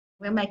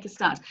We'll make a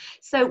start.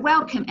 So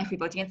welcome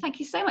everybody, and thank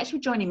you so much for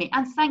joining me,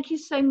 and thank you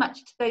so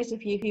much to those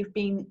of you who've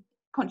been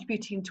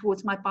contributing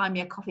towards my Buy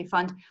Me a Coffee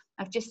fund.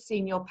 I've just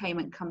seen your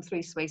payment come through,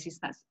 Swayze, so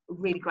that's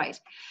really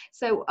great.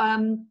 So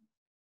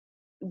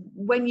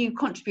when you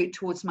contribute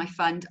towards my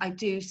fund, I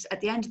do, at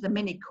the end of the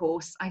mini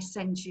course, I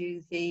send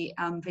you the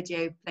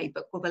video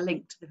playbook, or the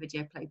link to the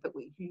video playbook,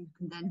 which you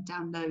can then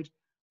download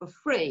for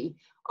free.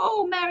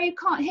 Oh, Mary, you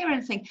can't hear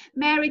anything.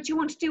 Mary, do you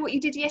want to do what you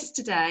did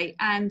yesterday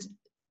and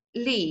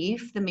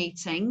leave the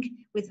meeting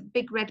with a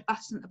big red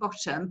button at the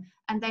bottom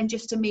and then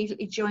just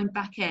immediately join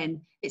back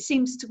in? It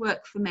seems to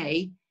work for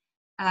me.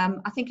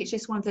 I think it's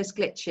just one of those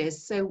glitches.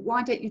 So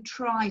why don't you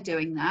try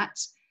doing that?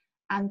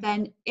 And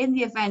then in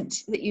the event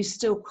that you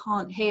still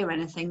can't hear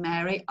anything,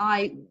 Mary,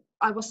 I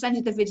will send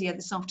you the video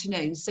this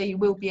afternoon, so you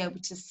will be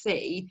able to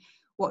see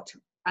what,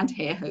 and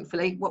hear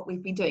hopefully, what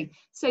we've been doing.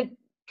 So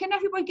can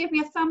everybody give me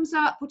a thumbs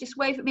up or just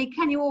wave at me?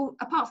 Can you all,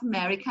 apart from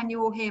Mary, can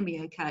you all hear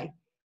me okay?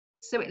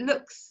 So it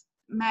looks,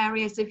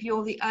 Mary, as if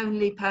you're the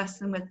only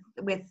person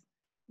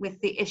with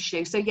the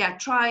issue. So yeah,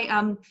 try,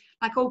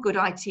 like all good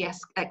IT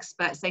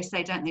experts, they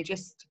say, don't they,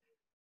 just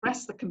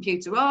press the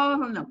computer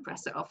on and then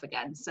press it off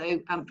again. So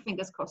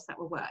fingers crossed that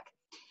will work.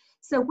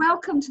 So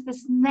welcome to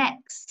this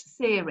next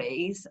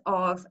series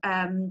of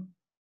a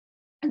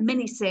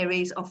mini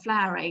series of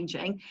flower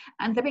arranging,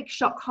 and the big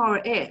shock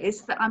horror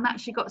is that I'm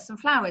actually got some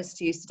flowers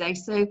to use today.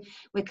 So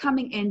we're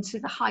coming into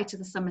the height of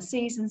the summer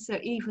season, so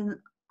even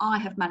I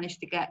have managed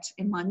to get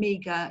in my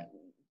meagre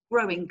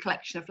growing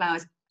collection of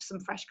flowers some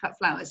fresh cut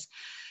flowers.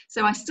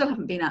 So I still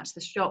haven't been out to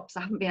the shops,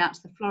 I haven't been out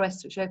to the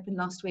Florist, which opened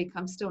last week.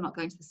 I'm still not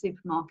going to the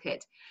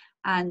supermarket,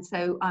 and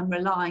so I'm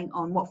relying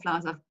on what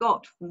flowers I've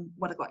got from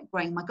what I've got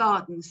growing in my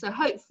garden. So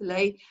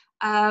hopefully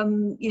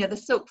you know, the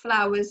silk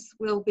flowers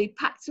will be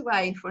packed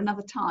away for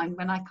another time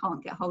when I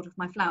can't get hold of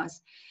my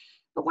flowers.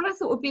 But what I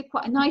thought would be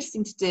quite a nice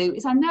thing to do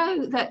is, I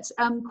know that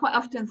quite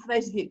often, for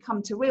those of you who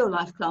come to real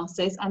life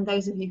classes and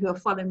those of you who are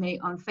following me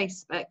on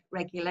Facebook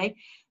regularly,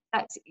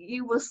 that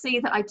you will see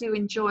that I do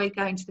enjoy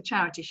going to the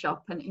charity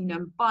shop and, you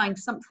know, buying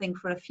something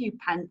for a few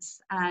pence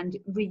and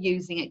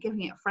reusing it,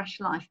 giving it a fresh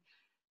life.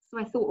 So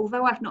I thought,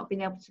 although I've not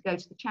been able to go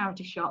to the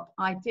charity shop,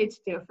 I did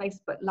do a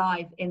Facebook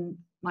Live in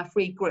my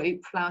free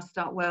group, Flower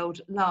Start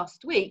World,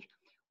 last week,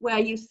 where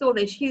you saw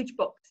those huge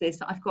boxes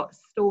that I've got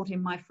stored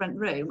in my front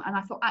room. And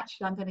I thought,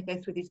 actually, I'm going to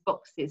go through these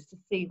boxes to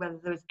see whether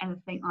there's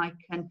anything I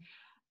can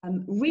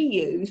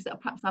reuse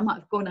that perhaps I might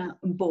have gone out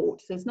and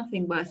bought. So there's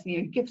nothing worse than,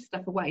 you give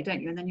stuff away,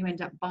 don't you, and then you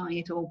end up buying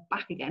it all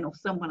back again, or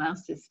someone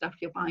else's stuff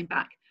you're buying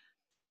back.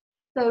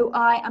 So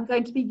I am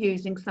going to be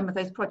using some of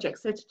those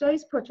projects. So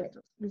today's project,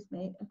 excuse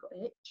me, I've got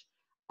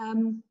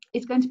it,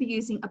 is going to be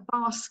using a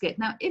basket.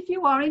 Now, if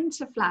you are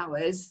into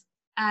flowers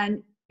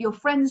and your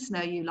friends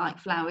know you like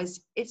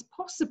flowers, it's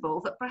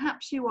possible that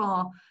perhaps you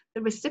are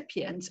the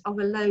recipient of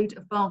a load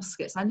of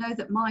baskets. I know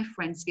that my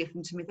friends give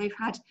them to me. They've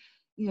had,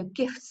 you know,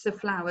 gifts of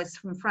flowers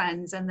from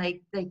friends, and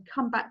they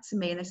come back to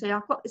me and they say,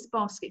 I've got this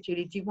basket,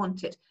 Julie, do you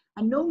want it?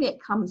 And normally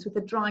it comes with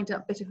a dried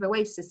up bit of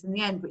oasis in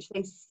the end, which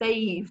they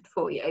saved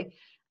for you,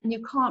 and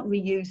you can't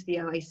reuse the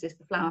oasis,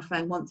 the flower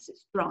foam, once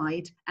it's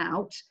dried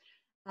out.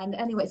 And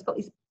anyway, it's got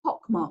these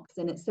pock marks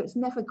in it, so it's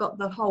never got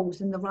the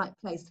holes in the right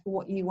place for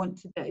what you want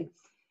to do.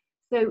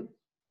 So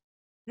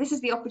this is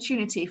the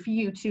opportunity for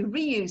you to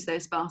reuse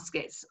those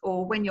baskets,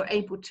 or when you're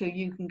able to,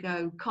 you can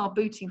go car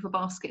booting for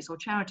baskets or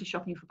charity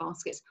shopping for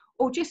baskets,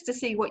 or just to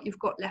see what you've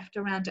got left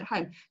around at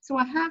home. So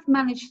I have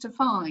managed to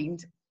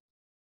find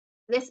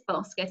this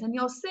basket, and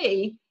you'll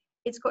see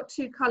it's got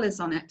two colours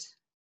on it.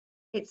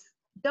 It's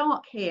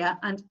dark here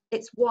and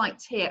it's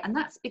white here, and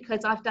that's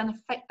because I've done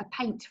a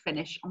paint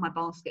finish on my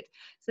basket.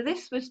 So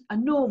this was a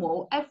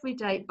normal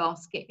everyday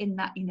basket in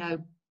that, you know,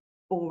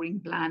 boring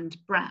bland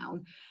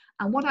brown.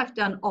 And what I've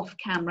done off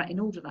camera, in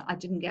order that I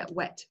didn't get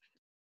wet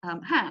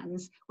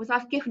hands, was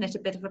I've given it a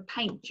bit of a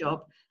paint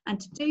job. And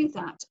to do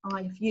that,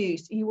 I've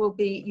used,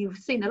 you've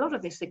seen a lot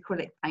of this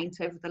acrylic paint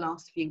over the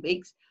last few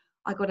weeks.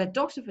 I got a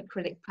dot of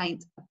acrylic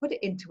paint, I put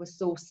it into a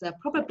saucer,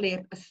 probably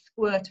a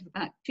squirt of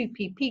about 2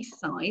 pp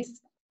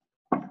size.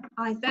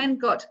 I then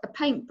got a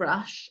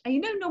paintbrush, and you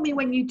know, normally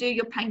when you do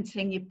your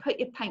painting, you put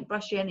your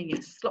paintbrush in and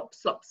you slop,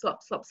 slop,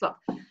 slop, slop, slop.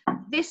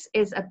 This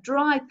is a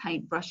dry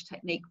paintbrush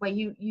technique where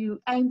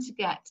you aim to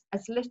get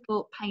as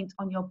little paint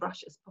on your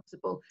brush as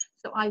possible.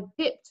 So I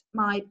dipped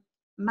my,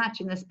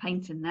 imagine this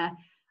paint in there,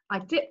 I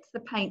dipped the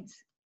paint,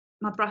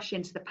 my brush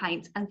into the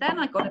paint, and then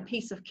I got a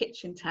piece of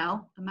kitchen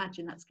towel,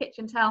 imagine that's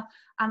kitchen towel,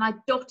 and I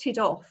dotted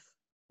off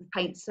the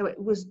paint so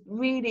it was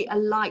really a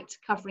light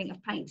covering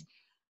of paint.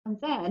 And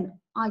then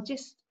I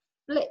just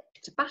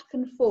flipped back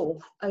and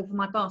forth over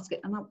my basket.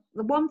 And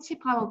the one tip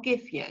I will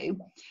give you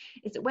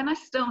is that when I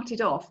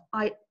started off,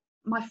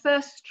 my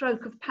first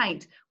stroke of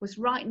paint was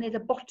right near the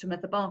bottom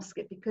of the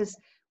basket, because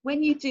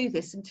when you do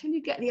this, until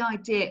you get the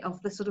idea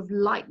of the sort of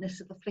lightness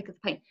of the flick of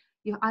the paint,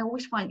 I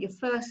always find your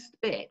first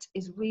bit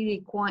is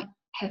really quite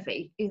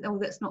heavy, although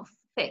that's not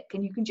thick,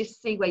 and you can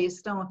just see where you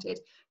started.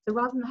 So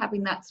rather than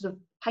having that sort of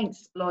paint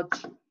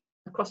splodge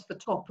across the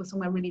top or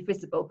somewhere really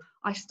visible,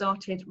 I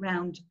started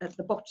round at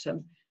the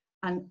bottom.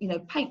 and, you know,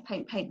 paint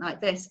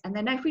like this. And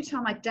then every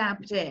time I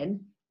dabbed in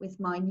with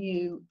my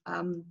new,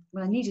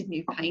 when I needed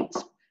new paint,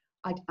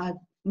 I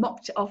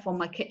mopped it off on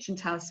my kitchen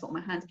towel, sort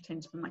my hands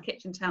pretended on my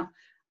kitchen towel,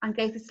 and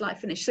gave this light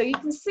finish. So you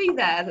can see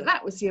there that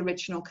that was the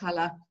original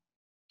colour.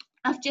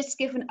 I've just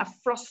given a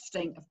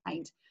frosting of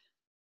paint.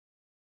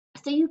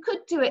 So you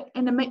could do it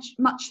in a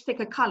much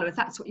thicker colour if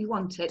that's what you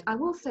wanted. I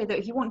will say that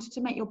if you wanted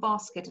to make your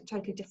basket a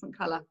totally different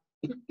colour,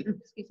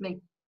 excuse me,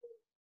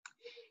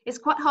 it's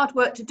quite hard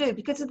work to do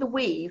because of the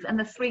weave and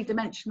the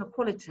three-dimensional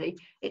quality.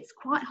 It's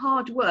quite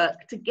hard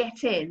work to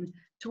get in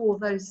to all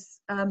those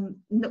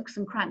nooks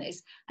and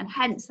crannies, and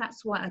hence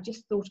that's why I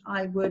just thought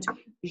I would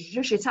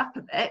zhuzh it up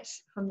a bit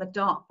from the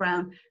dark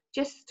brown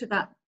just to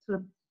that sort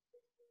of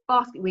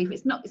basket weave.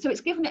 It's not, so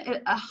it's given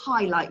it a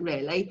highlight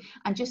really,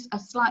 and just a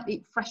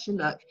slightly fresher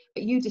look,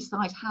 but you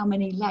decide how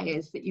many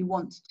layers that you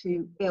want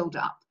to build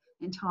up,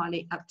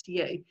 entirely up to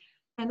you.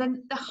 And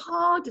then the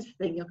hardest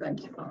thing you're going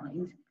to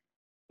find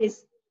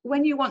is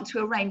when you want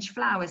to arrange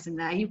flowers in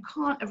there. You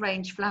can't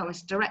arrange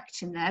flowers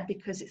direct in there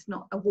because it's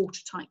not a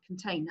watertight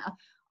container.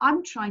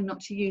 I'm trying not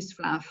to use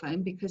flower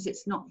foam because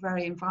it's not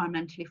very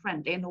environmentally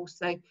friendly, and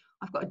also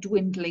I've got a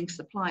dwindling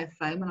supply of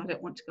foam and I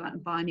don't want to go out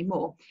and buy any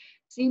more.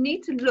 So you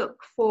need to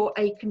look for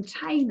a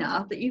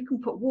container that you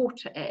can put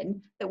water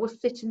in that will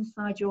sit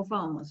inside your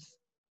vase.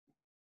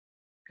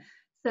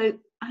 So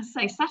as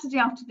I say, Saturday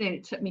afternoon,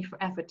 it took me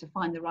forever to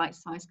find the right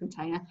size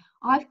container.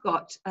 I've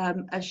got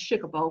a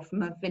sugar bowl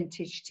from a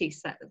vintage tea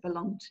set that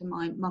belonged to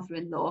my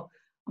mother-in-law.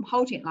 I'm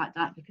holding it like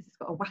that because it's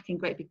got a whacking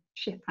great big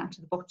chip out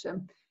of the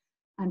bottom,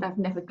 and I've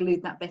never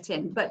glued that bit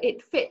in, but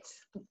it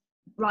fits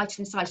right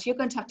inside. So you're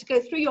going to have to go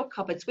through your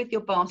cupboards with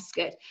your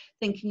basket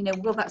thinking, you know,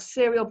 will that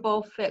cereal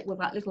bowl fit? Will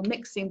that little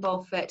mixing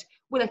bowl fit?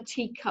 Will a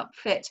teacup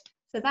fit?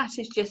 So that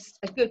is just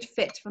a good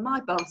fit for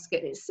my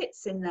basket. It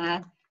sits in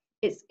there.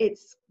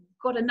 It's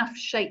got enough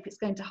shape. It's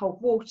going to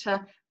hold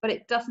water, but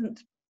it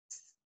doesn't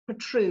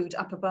protrude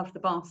up above the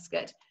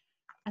basket.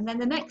 And then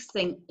the next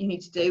thing you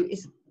need to do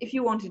is, if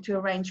you wanted to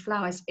arrange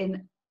flowers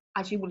in,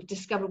 as you will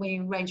discover when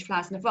you arrange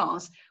flowers in a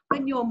vase,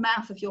 when your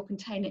mouth of your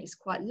container is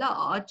quite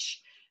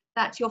large,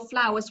 that your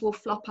flowers will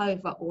flop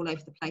over all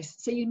over the place.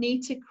 So you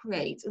need to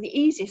create, the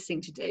easiest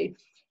thing to do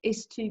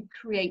is to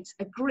create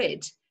a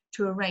grid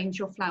to arrange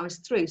your flowers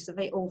through so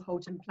they all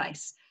hold in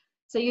place.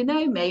 So you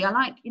know me, I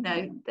like, you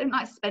know, don't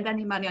like to spend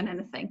any money on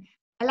anything.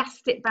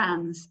 Elastic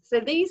bands. So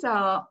these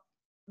are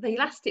the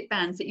elastic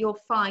bands that you'll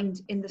find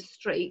in the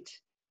street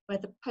where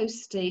the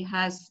postie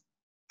has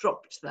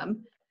dropped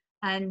them.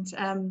 And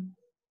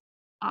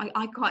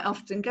I quite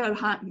often go,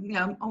 you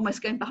know,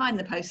 almost going behind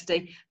the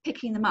postie,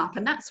 picking them up,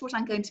 and that's what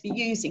I'm going to be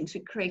using to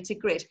create a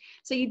grid.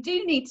 So you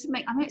do need to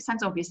make, I know it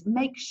sounds obvious,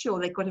 make sure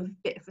they've got a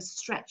bit of a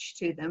stretch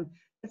to them.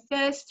 The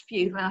first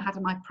few that I had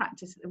in my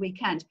practice at the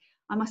weekend,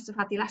 I must have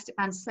had the elastic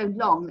bands so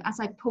long that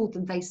as I pulled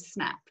them, they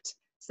snapped.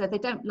 So they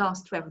don't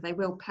last forever, they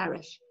will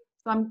perish.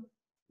 So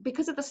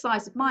because of the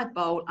size of my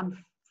bowl,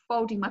 I'm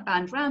folding my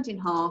band round in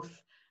half,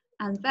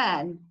 and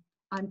then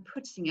I'm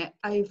putting it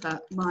over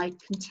my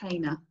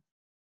container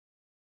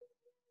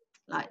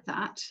like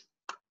that.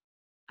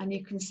 And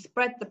you can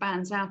spread the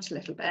bands out a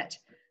little bit,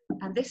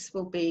 and this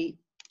will be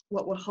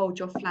what will hold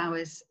your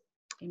flowers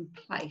in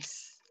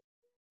place.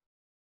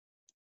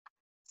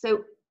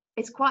 So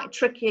it's quite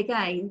tricky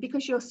again,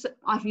 because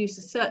I've used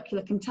a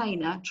circular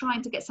container,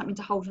 trying to get something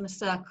to hold in a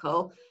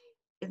circle,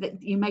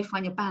 that you may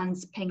find your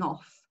bands ping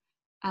off.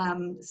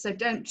 So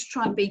don't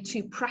try and be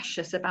too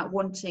precious about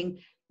wanting,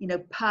 you know,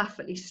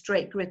 perfectly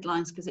straight grid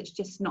lines, because it's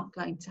just not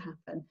going to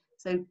happen.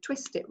 So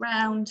twist it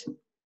round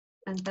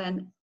and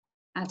then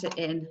add it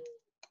in.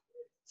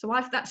 So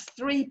that's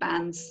 3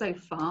 bands so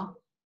far.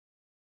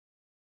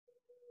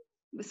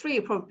 3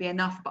 will probably be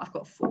enough, but I've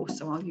got 4,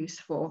 so I'll use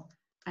 4.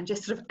 And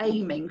just sort of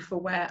aiming for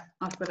where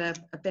I've got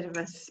a bit of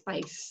a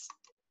space.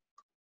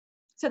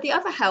 So the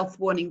other health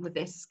warning with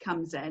this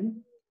comes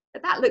in,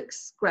 that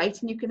looks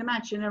great, and you can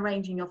imagine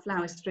arranging your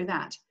flowers through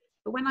that.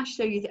 But when I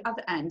show you the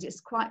other end,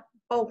 it's quite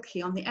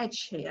bulky on the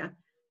edge here.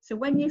 So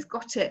when you've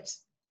got it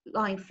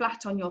lying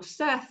flat on your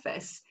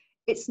surface,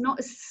 it's not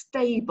as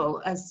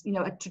stable as, you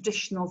know, a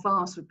traditional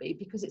vase would be,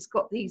 because it's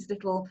got these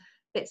little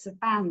bits of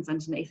bands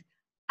underneath.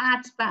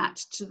 Add that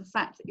to the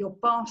fact that your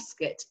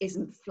basket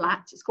isn't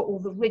flat, it's got all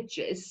the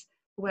ridges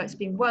where it's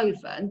been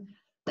woven,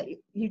 that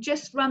you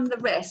just run the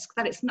risk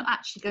that it's not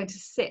actually going to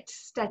sit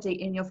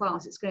steady in your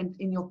vase, it's going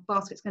in your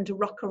basket, it's going to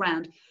rock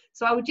around.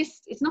 So I would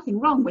just, it's nothing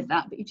wrong with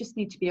that, but you just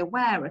need to be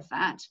aware of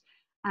that.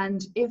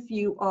 And if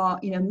you are,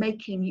 you know,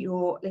 making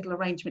your little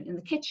arrangement in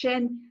the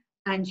kitchen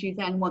and you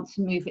then want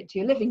to move it to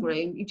your living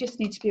room, you just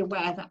need to be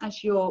aware that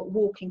as you're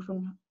walking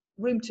from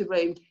room to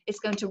room, it's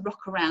going to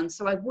rock around.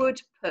 So I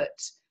would put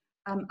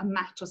a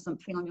mat or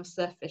something on your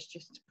surface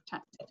just to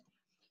protect it.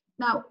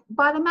 Now,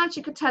 by the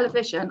magic of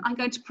television, I'm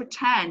going to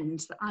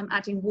pretend that I'm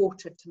adding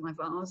water to my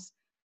vase.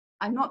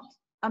 I'm not,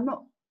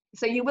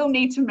 so you will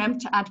need to remember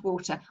to add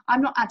water.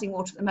 I'm not adding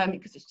water at the moment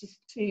because it's just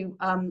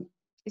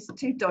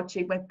too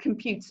dodgy with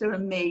computer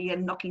and me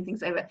and knocking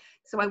things over.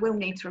 So I will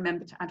need to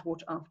remember to add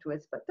water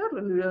afterwards, but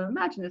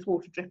imagine there's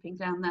water dripping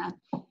down there.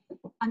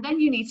 And then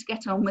you need to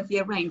get on with the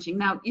arranging.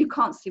 Now, you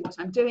can't see what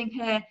I'm doing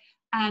here.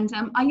 And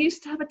I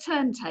used to have a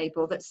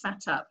turntable that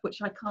sat up,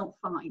 which I can't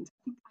find.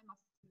 I think I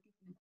must have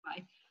given it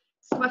away.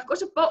 So I've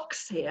got a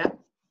box here.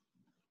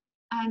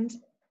 And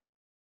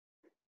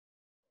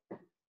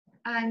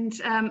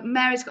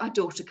Mary's got her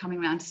daughter coming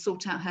around to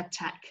sort out her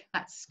tech.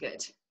 That's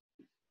good.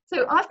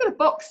 So I've got a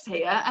box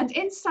here, and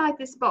inside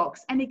this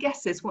box, any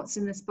guesses what's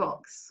in this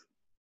box?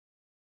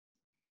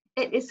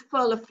 It is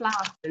full of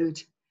flower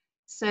food.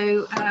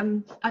 So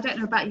I don't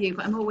know about you,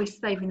 but I'm always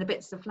saving the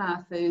bits of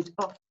flower food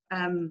off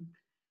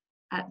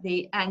at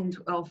the end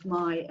of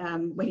my,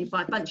 when you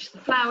buy a bunch of the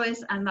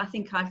flowers, and I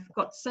think I've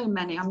got so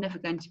many, I'm never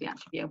going to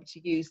actually be able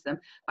to use them.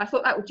 But I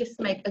thought that would just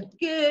make a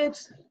good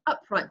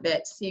upright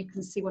bit so you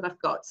can see what I've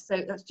got.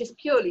 So that's just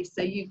purely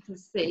so you can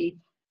see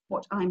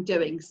what I'm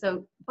doing.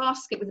 So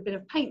basket with a bit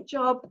of paint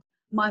job,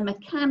 my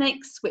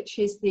mechanics, which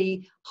is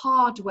the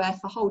hardware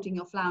for holding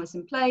your flowers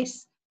in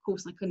place. Of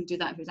course, I couldn't do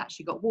that if it's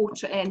actually got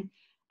water in.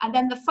 And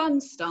then the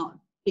fun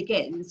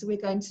begins. We're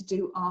going to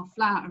do our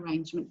flower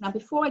arrangement. Now,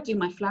 before I do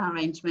my flower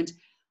arrangement,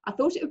 I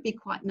thought it would be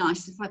quite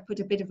nice if I put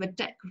a bit of a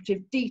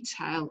decorative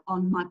detail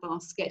on my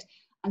basket,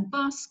 and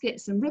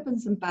baskets and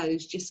ribbons and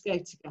bows just go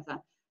together.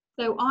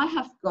 So I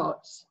have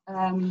got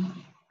a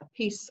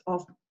piece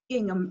of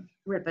gingham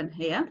ribbon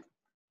here.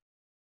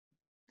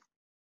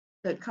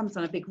 So it comes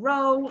on a big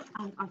roll,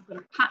 and I've got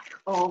a pack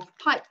of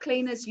pipe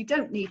cleaners. You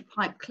don't need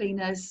pipe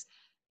cleaners.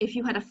 If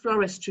you had a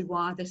floristry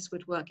wire, this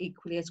would work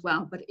equally as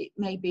well, but it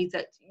may be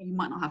that you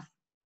might not have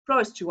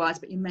floristry wires,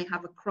 but you may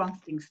have a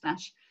crafting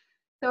stash.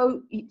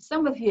 So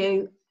some of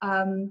you,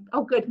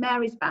 oh good,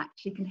 Mary's back,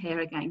 she can hear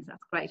again, so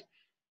that's great.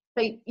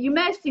 So you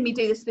may have seen me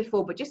do this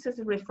before, but just as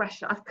a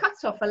refresher, I've cut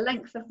off a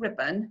length of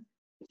ribbon,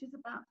 which is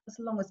about as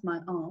long as my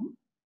arm,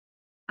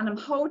 and I'm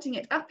holding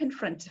it up in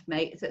front of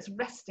me, so it's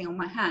resting on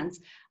my hands,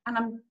 and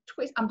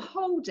I'm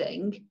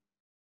holding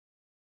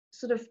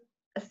sort of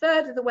a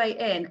third of the way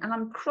in, and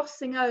I'm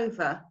crossing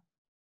over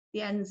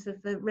the ends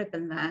of the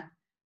ribbon there.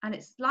 And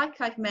it's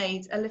like I've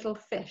made a little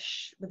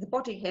fish with the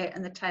body here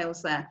and the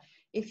tails there.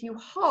 If you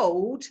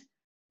hold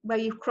where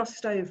you've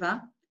crossed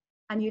over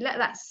and you let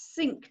that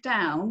sink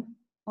down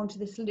onto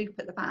this loop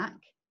at the back,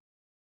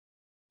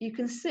 you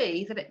can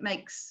see that it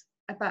makes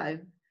a bow.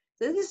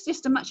 So this is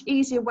just a much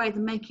easier way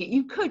than making it.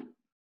 You could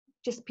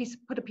just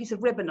put a piece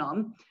of ribbon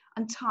on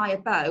and tie a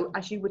bow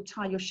as you would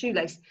tie your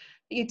shoelace,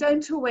 but you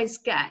don't always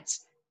get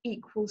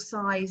equal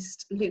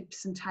sized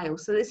loops and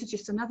tails. So this is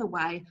just another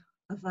way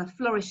of a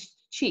florist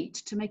cheat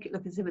to make it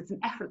look as if it's an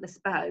effortless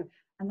bow,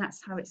 and that's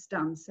how it's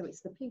done. So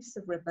it's the piece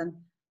of ribbon,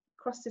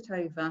 cross it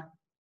over,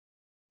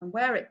 and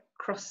where it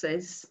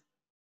crosses,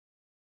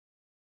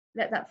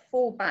 let that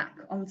fall back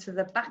onto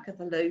the back of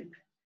the loop,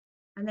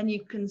 and then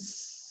you can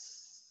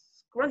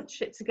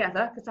scrunch it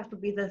together, because that would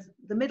be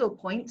the middle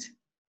point.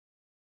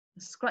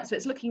 So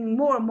it's looking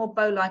more and more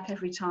bow-like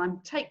every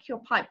time. Take your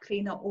pipe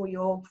cleaner or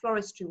your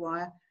floristry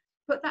wire,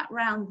 put that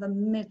round the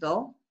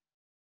middle.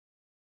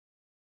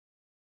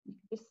 You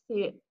can just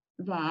see it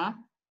there.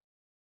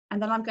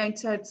 And then I'm going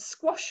to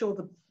squash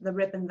all the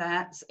ribbon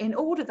there in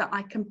order that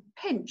I can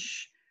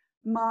pinch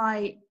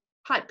my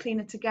pipe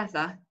cleaner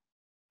together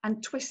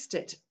and twist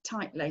it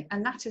tightly.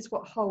 And that is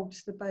what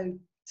holds the bow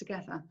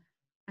together.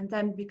 And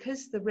then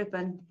because the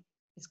ribbon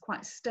is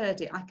quite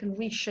sturdy, I can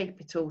reshape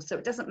it all. So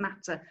it doesn't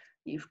matter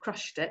you've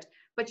crushed it,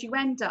 but you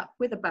end up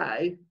with a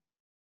bow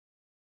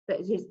that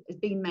is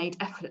being made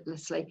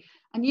effortlessly.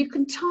 And you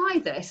can tie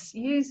this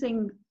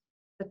using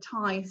the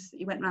ties that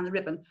you went around the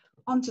ribbon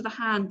onto the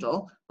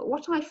handle. But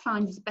what I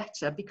find is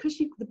better, because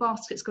the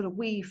basket's got a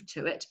weave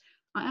to it,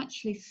 I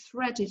actually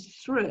threaded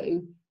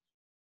through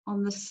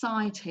on the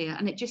side here,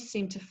 and it just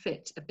seemed to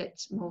fit a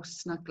bit more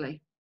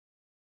snugly.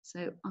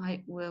 So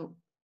I will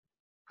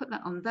put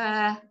that on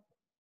there,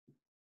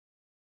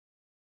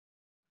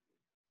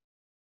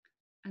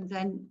 and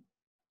then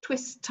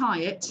tie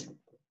it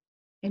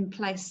in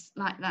place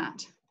like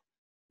that.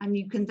 And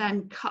you can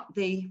then cut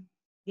the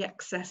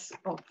excess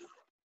off.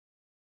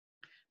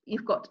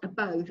 You've got a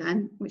bow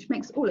then, which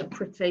makes it all look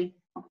pretty.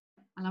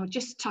 And I would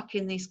just tuck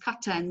in these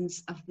cut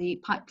ends of the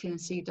pipe cleaner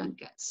so you don't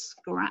get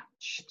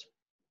scratched.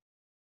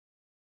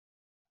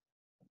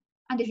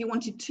 And if you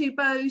wanted two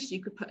bows,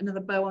 you could put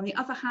another bow on the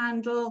other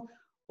handle,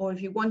 or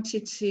if you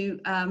wanted to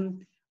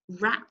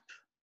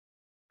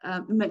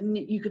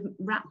you could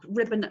wrap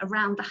ribbon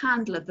around the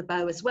handle of the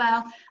bow as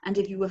well. And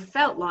if you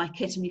felt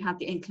like it and you had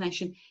the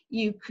inclination,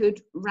 you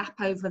could wrap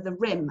over the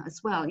rim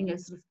as well, you know,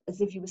 sort of as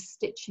if you were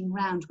stitching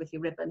round with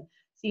your ribbon.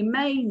 So you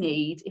may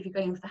need, if you're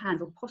going with the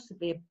handle,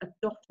 possibly a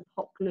dot of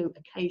hot glue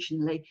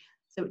occasionally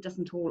so it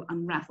doesn't all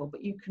unravel,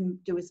 but you can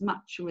do as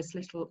much or as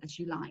little as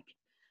you like.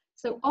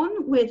 So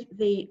on with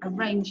the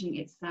arranging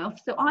itself.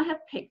 So I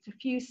have picked a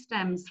few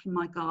stems from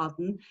my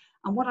garden,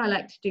 and what I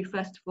like to do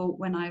first of all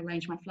when I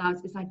arrange my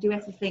flowers is I do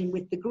everything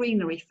with the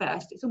greenery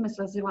first. It's almost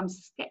as if I'm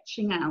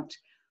sketching out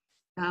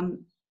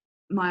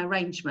my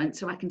arrangement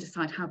so I can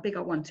decide how big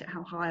I want it,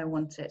 how high I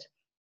want it.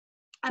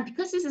 And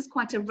because this is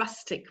quite a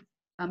rustic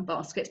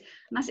basket,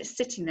 and as it's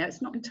sitting there,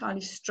 it's not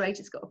entirely straight,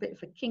 it's got a bit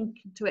of a kink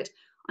to it,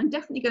 I'm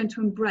definitely going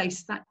to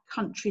embrace that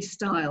country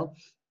style.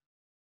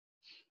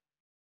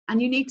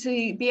 And you need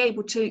to be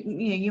able to,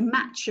 you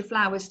match your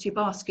flowers to your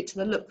basket to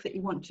the look that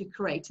you want to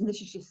create. And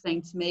this is just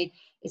saying to me,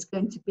 it's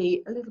going to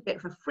be a little bit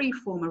of a free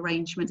form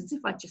arrangement, as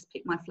if I just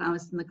pick my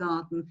flowers from the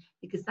garden,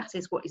 because that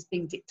is what is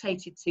being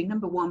dictated to,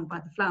 number one, by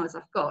the flowers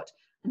I've got,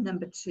 and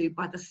number two,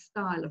 by the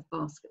style of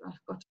basket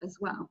I've got as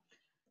well.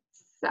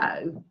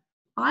 So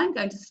I'm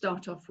going to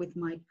start off with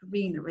my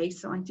greenery.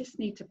 So I just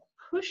need to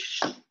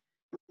push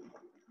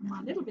my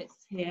little bits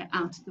here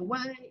out of the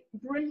way,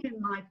 bring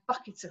in my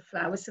buckets of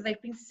flowers. So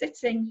they've been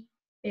sitting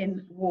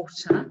in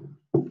water.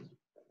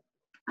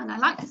 And I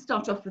like to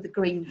start off with the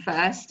green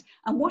first.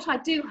 And what I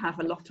do have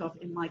a lot of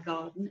in my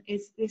garden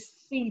is this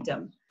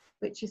sedum,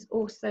 which is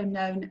also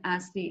known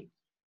as the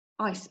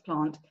ice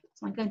plant.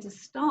 So I'm going to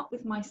start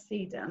with my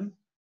sedum.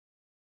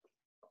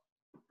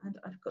 And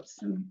I've got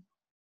some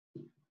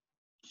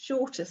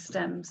shorter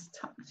stems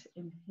tucked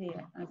in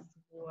here as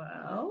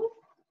well.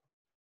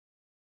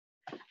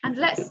 And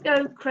let's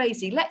go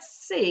crazy.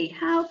 Let's see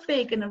how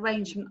big an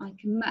arrangement I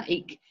can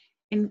make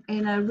in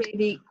a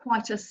really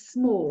quite a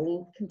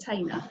small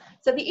container.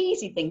 So the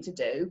easy thing to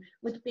do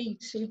would be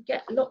to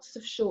get lots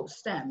of short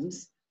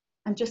stems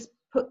and just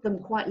put them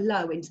quite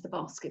low into the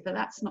basket, but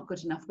that's not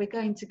good enough. We're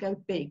going to go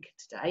big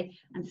today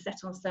and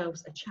set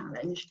ourselves a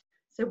challenge.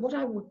 So what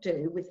I will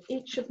do with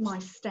each of my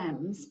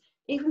stems,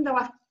 even though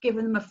I've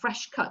given them a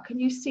fresh cut, can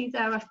you see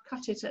there I've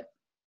cut it at,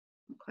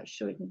 I'm not quite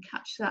sure you can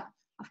catch that.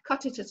 I've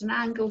cut it at an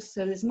angle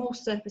so there's more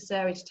surface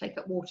area to take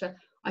up water.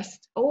 I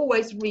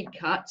always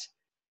recut,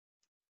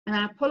 and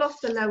I pull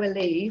off the lower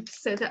leaves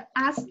so that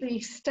as the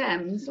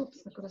stems,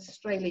 oops, I've got a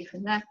stray leaf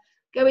in there,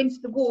 go into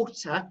the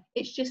water,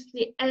 it's just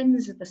the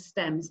ends of the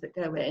stems that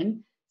go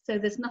in. So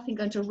there's nothing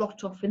going to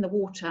rot off in the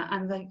water,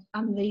 and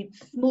the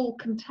small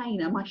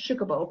container, my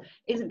sugar bowl,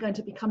 isn't going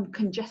to become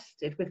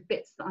congested with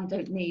bits that I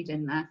don't need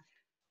in there.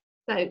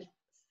 So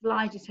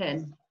slide it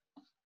in.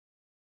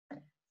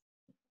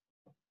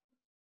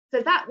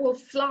 So that will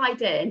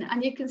slide in,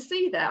 and you can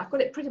see there, I've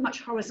got it pretty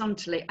much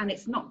horizontally and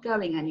it's not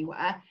going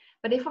anywhere.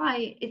 But if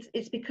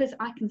it's because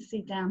I can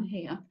see down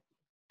here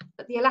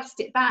that the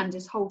elastic band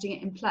is holding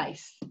it in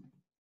place.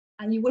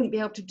 And you wouldn't be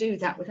able to do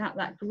that without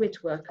that grid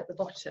work at the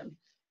bottom.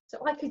 So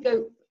I could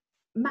go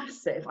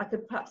massive. I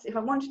could perhaps, if I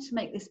wanted to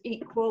make this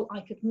equal, I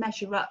could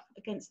measure up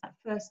against that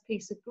first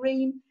piece of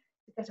green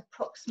to get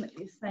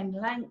approximately the same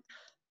length.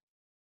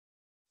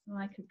 So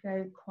I could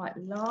go quite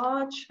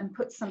large and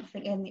put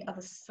something in the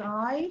other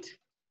side,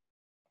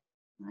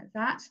 like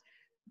that.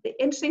 The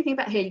interesting thing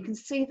about here, you can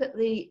see that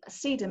the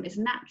sedum is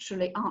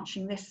naturally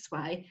arching this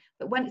way,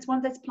 but when it's one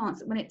of those plants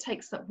that when it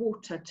takes up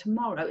water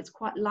tomorrow, it's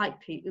quite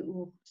likely it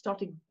will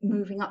start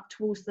moving up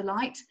towards the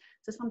light.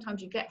 So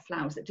sometimes you get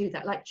flowers that do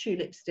that, like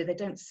tulips do, they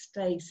don't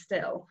stay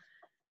still.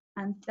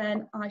 And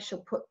then I shall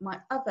put my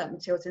other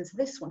materials in. So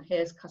this one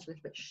here is cut a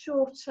little bit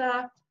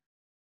shorter.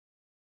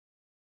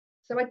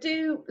 So I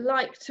do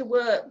like to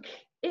work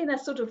in a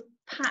sort of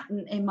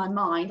pattern in my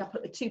mind. I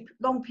put the two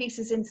long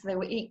pieces in so they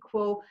were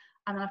equal,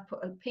 and then I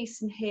put a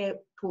piece in here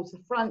towards the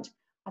front.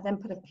 I then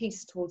put a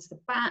piece towards the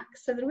back.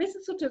 So there is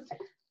a sort of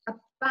a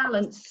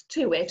balance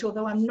to it,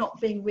 although I'm not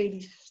being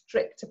really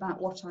strict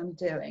about what I'm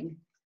doing.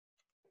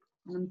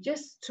 And I'm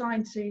just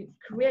trying to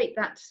create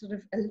that sort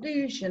of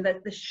illusion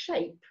that the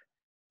shape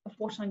of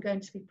what I'm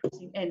going to be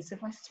putting in. So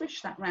if I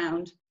swish that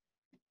round,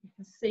 you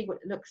can see what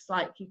it looks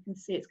like. You can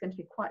see it's going to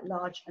be quite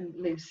large and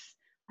loose.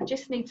 I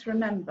just need to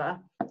remember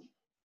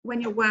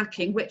when you're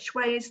working, which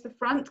way is the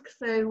front.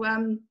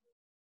 So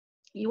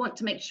you want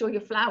to make sure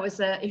your flowers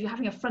are, if you're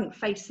having a front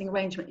facing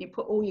arrangement, you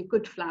put all your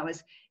good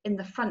flowers in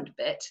the front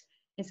bit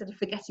instead of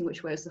forgetting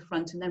which way is the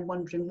front and then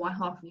wondering why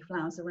half of your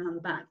flowers are around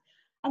the back.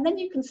 And then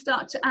you can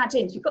start to add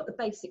in, you've got the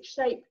basic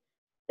shape.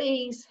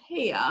 These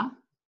here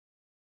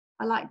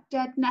are like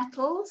dead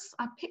nettles.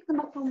 I picked them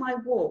up on my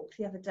walk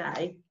the other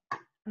day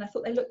and I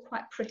thought they looked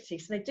quite pretty.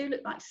 So they do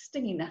look like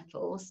stingy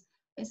nettles.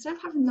 Instead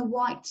of having the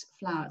white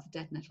flower of the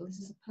dead nettle, this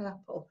is a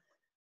purple.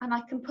 And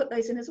I can put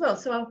those in as well.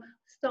 So I'll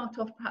start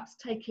off perhaps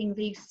taking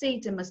the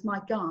sedum as my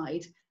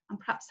guide and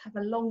perhaps have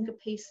a longer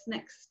piece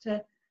next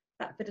to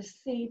that bit of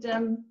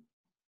sedum.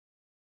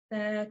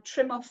 There,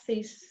 trim off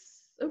these,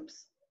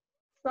 oops,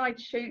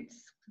 side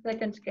shoots, they're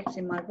going to get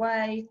in my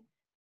way.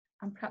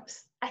 And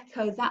perhaps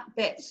echo that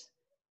bit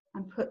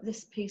and put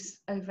this piece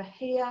over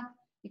here.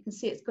 You can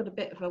see it's got a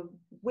bit of a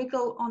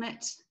wiggle on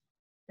it,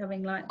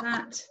 going like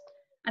that.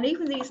 And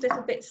even these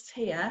little bits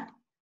here,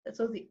 that's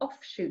all the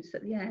offshoots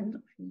at the end.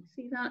 Can you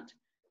see that?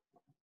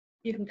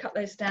 You can cut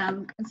those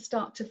down and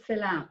start to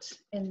fill out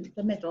in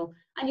the middle.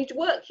 And you'd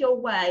work your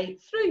way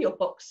through your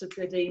box of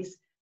goodies,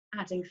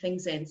 adding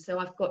things in. So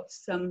I've got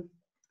some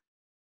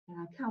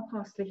cow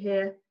parsley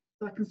here.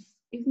 So I can,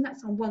 even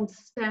that's on one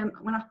stem,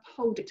 when I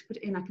hold it to put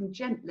it in, I can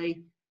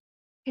gently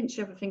pinch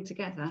everything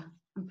together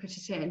and put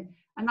it in.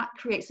 And that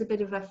creates a bit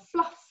of a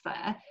fluff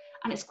there.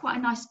 And it's quite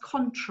a nice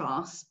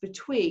contrast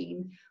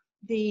between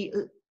the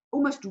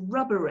almost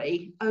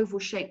rubbery oval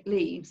shaped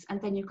leaves,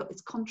 and then you've got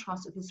this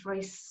contrast of this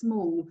very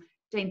small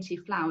dainty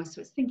flower.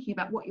 So it's thinking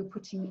about what you're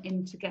putting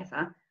in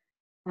together.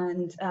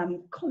 and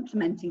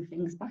complementing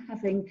things by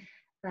having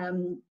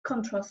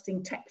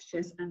contrasting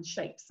textures and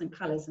shapes and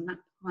colours and that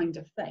kind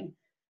of thing.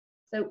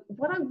 So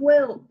what I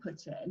will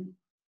put in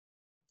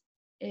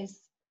is,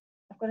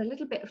 I've got a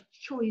little bit of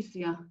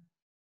choisia.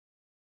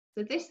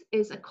 So this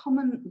is a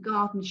common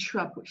garden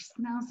shrub which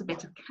smells a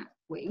bit of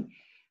catwee,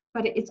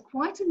 but it's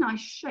quite a nice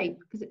shape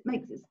because it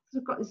makes it's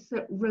sort of got this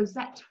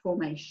rosette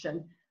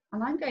formation.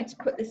 And I'm going to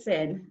put this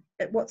in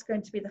at what's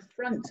going to be the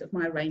front of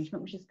my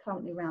arrangement, which is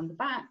currently around the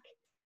back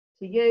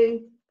to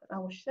you. But I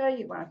will show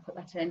you where I put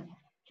that in.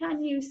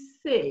 Can you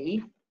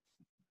see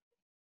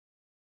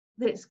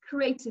that it's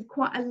created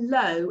quite a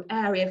low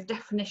area of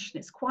definition?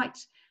 It's quite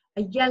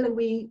a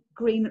yellowy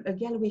green, a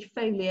yellowy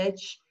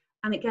foliage.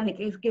 And again,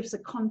 it gives a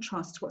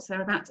contrast to what's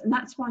thereabouts. And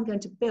that's why I'm going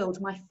to build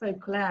my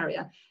focal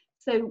area.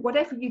 So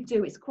whatever you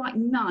do, it's quite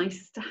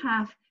nice to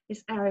have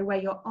this area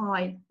where your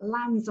eye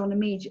lands on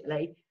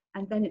immediately,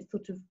 and then it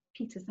sort of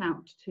peters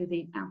out to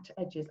the outer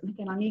edges. And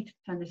again, I need to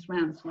turn this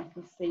round so I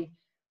can see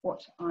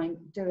what I'm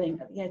doing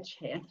at the edge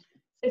here.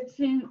 So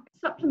to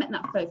supplement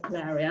that focal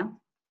area,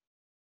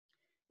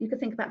 you can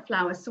think about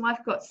flowers. So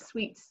I've got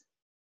Sweet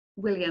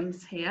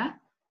Williams here,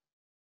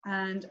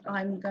 and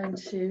I'm going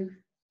to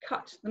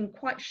cut them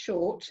quite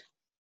short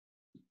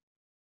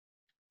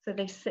so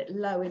they sit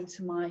low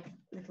into my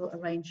little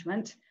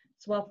arrangement.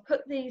 So I'll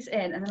put these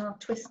in and then I'll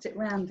twist it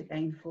round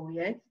again for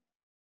you.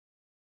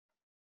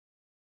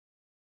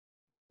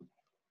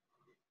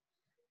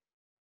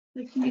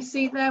 So can you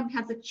see there, we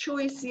have the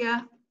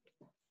choisia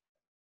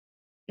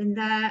in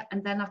there,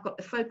 and then I've got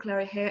the focal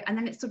area here, and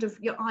then it's sort of,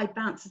 your eye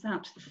bounces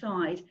out to the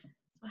side.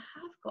 I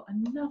have got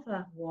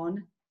another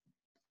one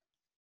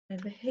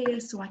over here,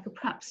 so I could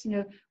perhaps, you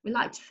know, we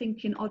like to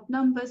think in odd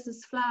numbers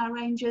as flower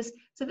arrangers.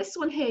 So this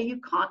one here,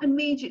 you can't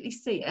immediately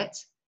see it,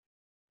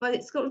 but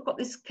it's got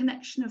this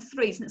connection of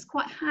threes, and it's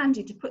quite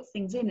handy to put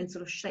things in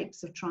sort of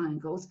shapes of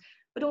triangles.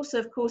 But also,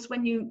 of course,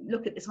 when you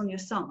look at this on your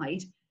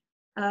side,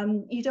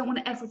 you don't want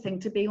everything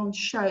to be on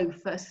show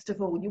first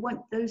of all. You want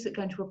those that are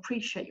going to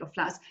appreciate your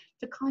flowers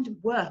to kind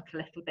of work a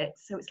little bit.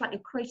 So it's like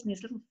you're creating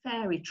these little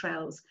fairy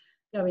trails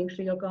going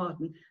through your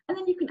garden. And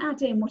then you can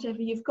add in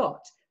whatever you've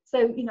got. So,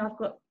 you know, I've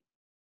got,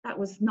 that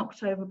was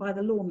knocked over by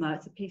the lawnmower.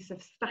 It's a piece of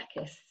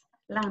stachys,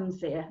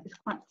 lamb's ear. It's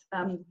quite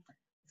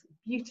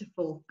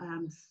beautiful,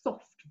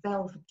 soft,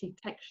 velvety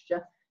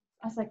texture.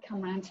 As I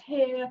come around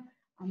here,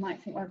 I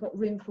might think, well, I've got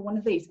room for one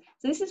of these.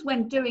 So this is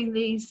when doing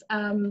these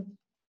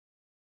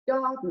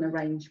garden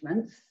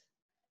arrangements,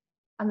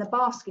 and the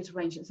basket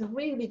arrangements are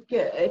really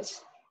good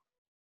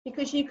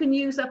because you can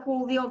use up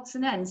all the odds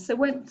and ends. So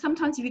when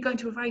sometimes if you go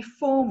into a very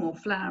formal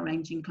flower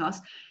arranging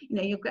class, you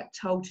know, you'll get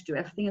told to do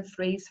everything in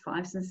 3s,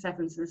 5s and 7s,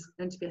 and there's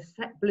going to be a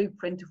set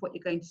blueprint of what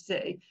you're going to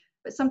do.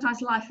 But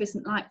sometimes life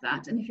isn't like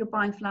that. And if you're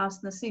buying flowers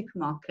in the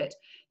supermarket,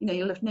 you know,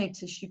 you'll have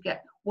noticed you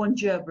get one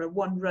gerbera,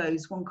 one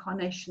rose, one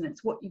carnation.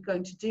 It's what you're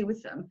going to do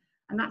with them.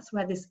 And that's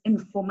where this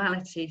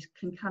informality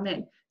can come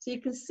in. So you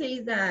can see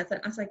there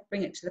that as I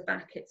bring it to the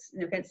back, it's, you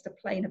know, against a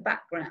plainer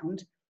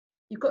background.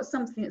 You've got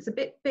something that's a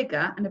bit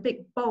bigger and a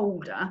bit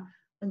bolder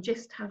than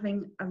just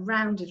having a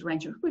rounded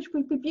arrangement, which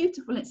would be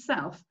beautiful in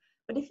itself.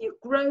 But if you've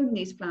grown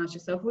these flowers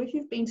yourself, or if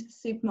you've been to the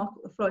supermarket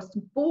or the florist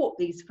and bought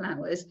these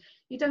flowers,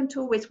 you don't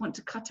always want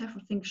to cut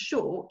everything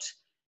short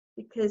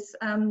because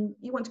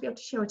you want to be able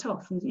to show it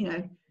off. And, you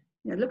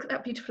know, look at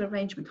that beautiful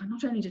arrangement.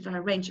 Not only did I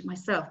arrange it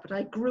myself, but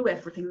I grew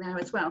everything there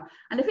as well.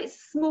 And if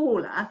it's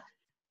smaller,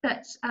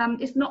 that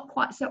it's not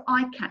quite so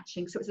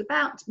eye-catching. So it's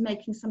about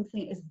making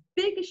something as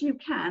big as you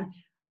can,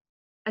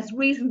 as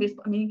reasonably as,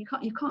 I mean,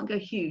 you can't go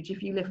huge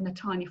if you live in a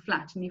tiny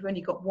flat and you've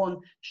only got one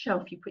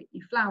shelf you put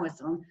your flowers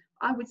on.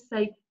 I would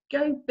say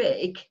go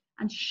big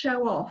and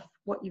show off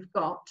what you've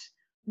got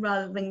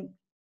rather than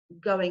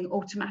going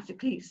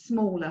automatically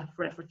smaller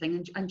for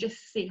everything, and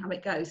just see how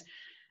it goes.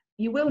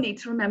 You will need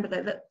to remember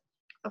though that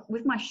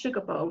with my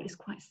sugar bowl, it's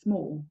quite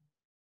small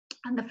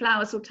and the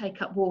flowers will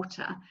take up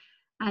water,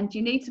 and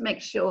you need to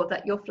make sure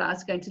that your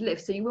flowers are going to live.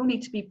 So you will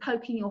need to be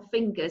poking your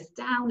fingers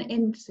down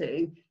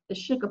into the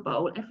sugar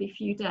bowl every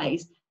few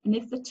days. And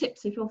if the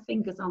tips of your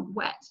fingers aren't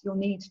wet, you'll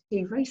need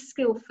to very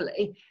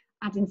skillfully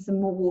add in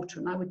some more water.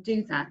 And I would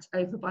do that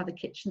over by the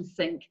kitchen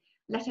sink,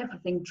 let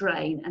everything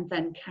drain, and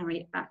then carry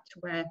it back to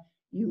where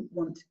you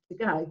want to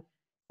go.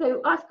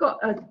 So I've got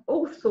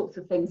all sorts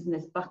of things in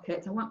this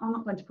bucket. I'm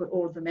not going to put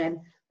all of them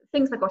in.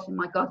 Things I got in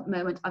my garden at the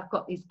moment, I've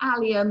got these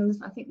alliums.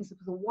 I think this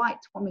was a white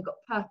one. We've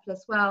got purple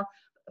as well.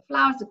 But the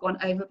flowers have gone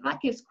over, but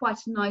that gives quite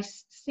a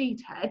nice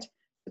seed head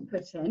to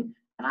put in.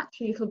 And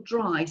actually it'll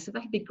dry, so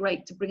that'd be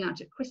great to bring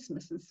out at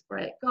Christmas and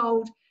spray it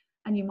gold.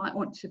 And you might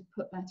want to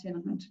put that in.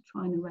 I'm going to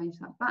try and arrange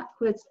that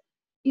backwards.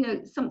 You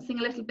know, something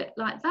a little bit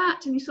like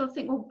that. And you sort of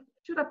think, well,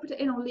 should I put it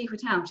in or leave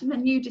it out? And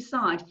then you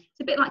decide.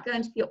 It's a bit like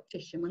going to the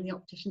optician when the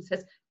optician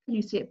says, can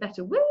you see it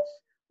better with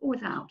or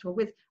without, or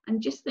with?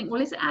 And just think,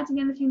 well, is it adding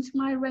anything to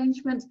my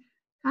arrangement?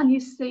 Can you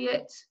see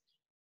it?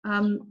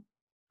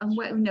 And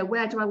where, you know,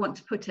 where do I want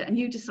to put it? And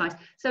you decide.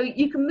 So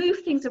you can move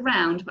things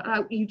around,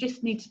 but you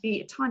just need to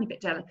be a tiny bit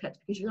delicate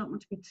because you don't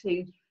want to be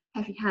too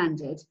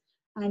heavy-handed.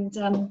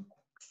 And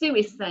Sue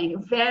is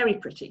saying, very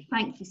pretty.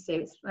 Thank you,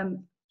 Sue.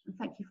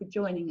 Thank you for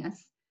joining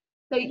us.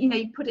 So, you know,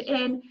 you put it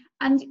in,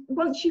 and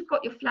once you've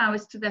got your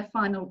flowers to their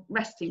final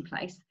resting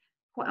place,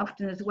 quite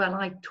often as well,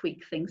 I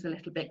tweak things a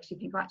little bit, because you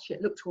think, well, actually,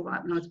 it looked all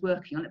right when I was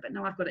working on it, but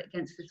now I've got it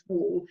against this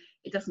wall,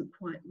 it doesn't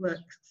quite work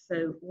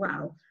so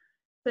well.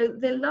 So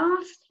the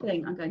last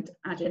thing I'm going to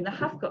add in, I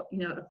have got, you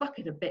know, a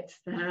bucket of bits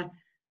there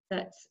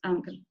that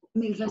I'm going to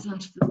move those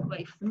out of the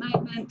way for the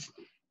moment,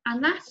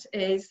 and that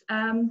is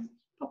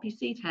poppy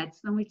seed heads.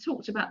 And we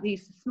talked about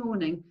these this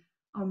morning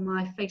on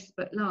my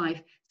Facebook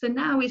Live. So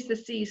now is the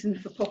season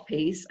for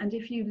poppies, and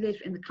if you live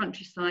in the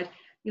countryside,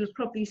 you'll have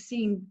probably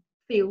seen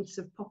fields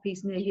of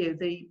poppies near you,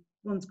 the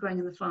ones growing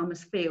in the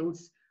farmers'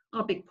 fields.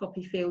 Our big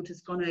poppy field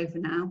has gone over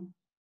now.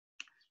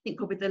 I think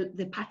probably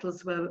the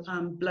petals were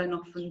blown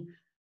off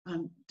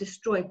and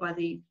destroyed by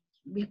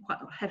we had quite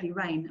a heavy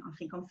rain, I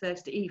think, on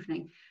Thursday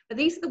evening. But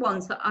these are the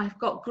ones that I've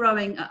got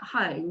growing at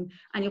home,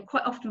 and you'll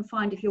quite often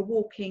find if you're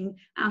walking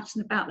out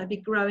and about, they'll be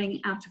growing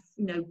out of,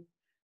 you know,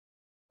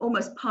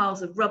 almost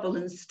piles of rubble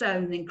and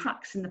stone and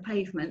cracks in the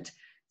pavement.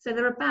 So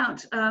they're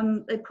about,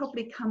 they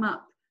probably come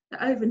up,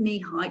 they're over knee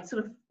height,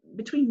 sort of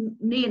between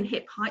knee and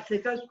hip height. They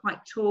go quite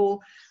tall,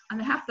 and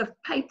they have the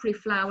papery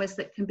flowers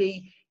that can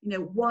be, you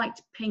know, white,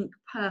 pink,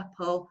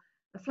 purple.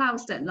 The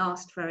flowers don't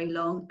last very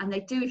long, and they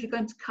do, if you're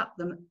going to cut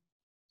them,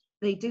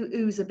 they do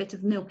ooze a bit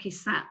of milky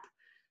sap.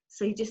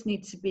 So you just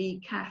need to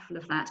be careful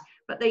of that.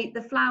 But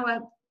the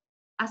flower,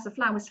 as the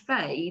flowers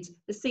fade,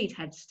 the seed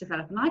heads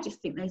develop, and I just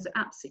think those are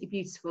absolutely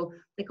beautiful.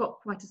 They've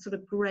got quite a sort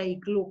of grey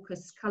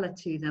glaucous colour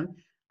to them,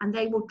 and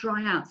they will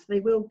dry out. So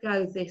they will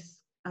go this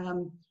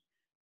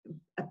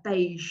a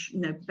beige, you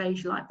know,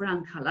 beige light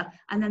brown colour,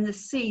 and then the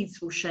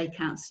seeds will shake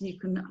out, so you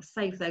can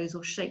save those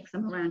or shape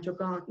them around your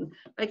garden.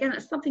 But again,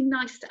 that's something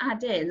nice to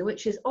add in,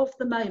 which is of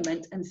the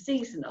moment and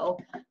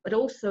seasonal, but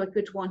also a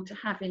good one to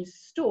have in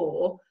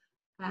store,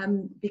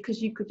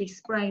 because you could be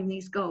spraying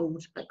these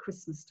gold at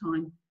Christmas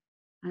time.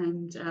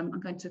 And I'm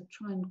going to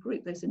try and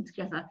group those in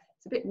together.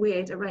 It's a bit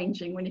weird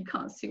arranging when you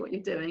can't see what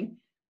you're doing,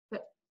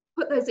 but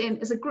put those in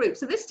as a group.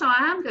 So this time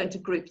I am going to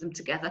group them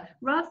together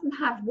rather than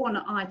have one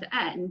at either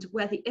end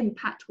where the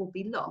impact will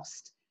be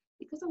lost.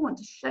 Because I want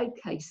to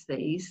showcase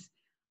these,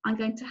 I'm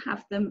going to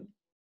have them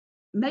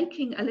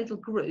making a little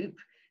group,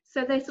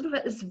 so they're sort of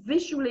as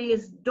visually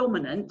as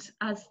dominant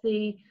as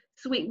the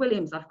Sweet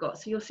Williams I've got.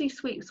 So you'll see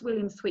Sweet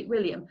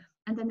William,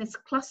 and then this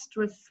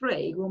cluster of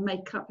 3 will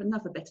make up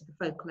another bit of the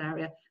focal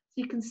area. So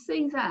you can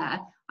see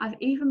there, I've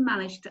even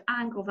managed to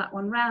angle that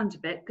one round a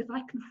bit, because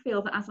I can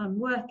feel that as I'm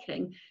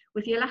working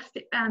with the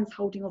elastic bands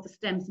holding all the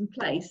stems in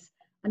place,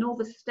 and all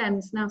the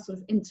stems now sort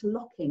of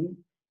interlocking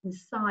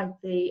inside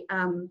the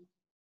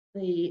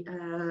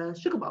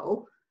sugar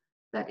bowl,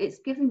 that it's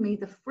giving me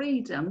the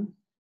freedom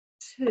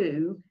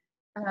to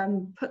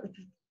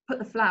put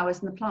the flowers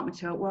and the plant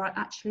material where I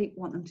actually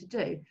want them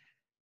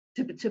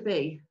to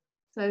be.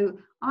 So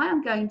I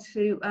am going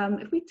to,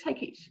 if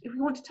we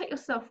want to take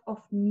yourself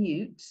off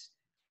mute,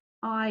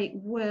 I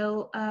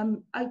will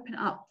open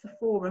up the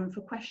forum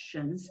for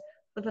questions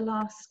for the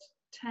last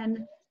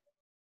 10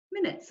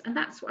 minutes, and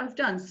that's what I've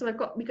done. So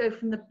we go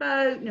from the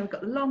bow, you know, we've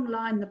got the long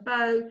line, the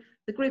bow,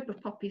 the group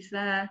of poppies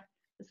there,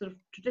 the sort of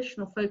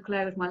traditional focal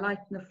area with my light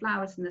and the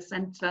flowers in the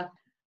centre,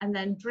 and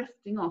then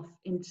drifting off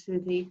into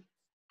the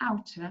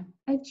outer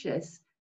edges.